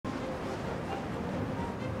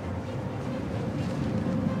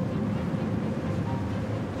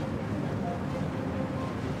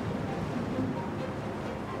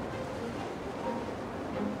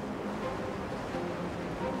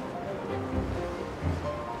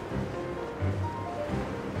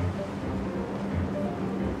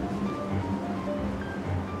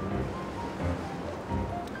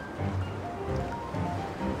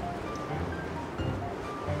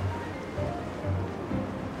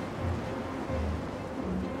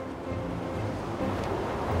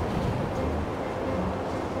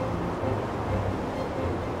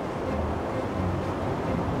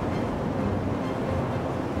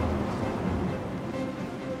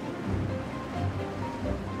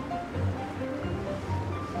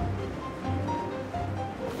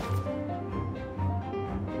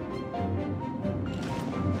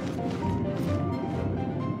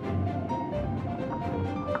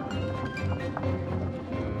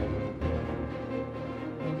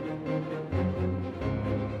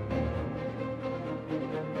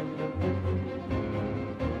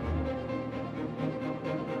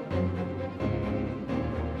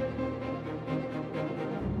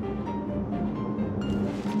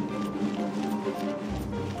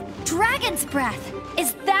dragon's breath!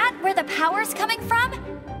 Is that where the power's coming from?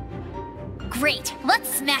 Great,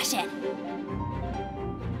 let's smash it!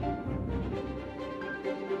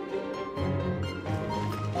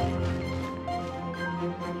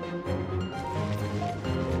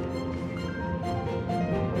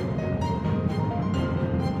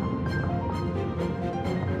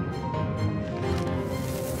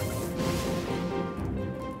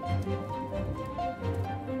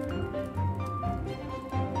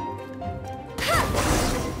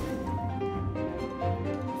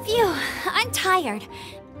 Phew, I'm tired.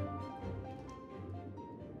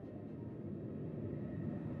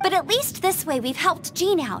 But at least this way we've helped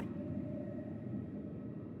Jean out.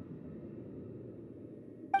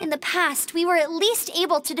 In the past, we were at least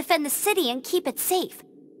able to defend the city and keep it safe.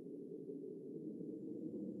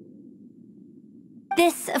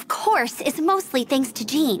 This, of course, is mostly thanks to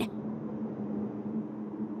Jean.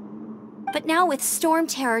 But now with Storm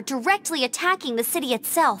Terror directly attacking the city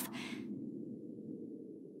itself,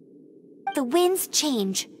 the winds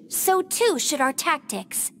change, so too should our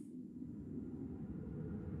tactics.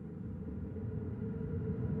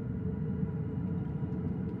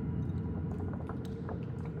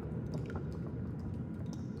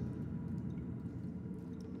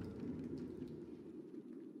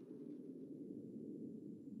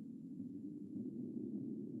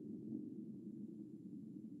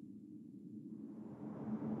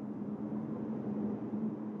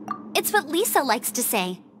 It's what Lisa likes to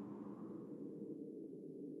say.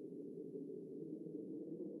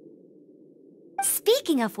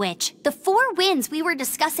 Speaking of which, the 4 winds we were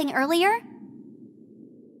discussing earlier?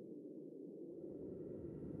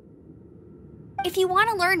 If you want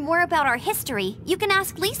to learn more about our history, you can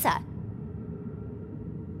ask Lisa.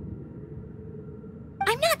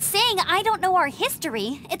 I'm not saying I don't know our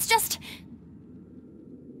history, it's just...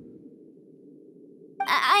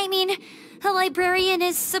 I mean, a librarian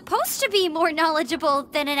is supposed to be more knowledgeable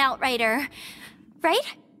than an outrider,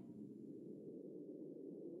 right?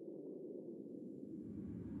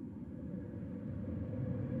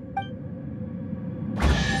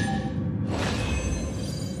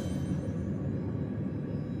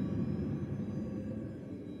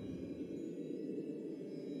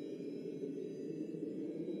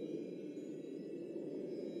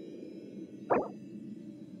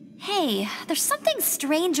 Hey, there's something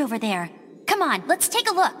strange over there. Come on, let's take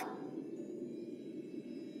a look.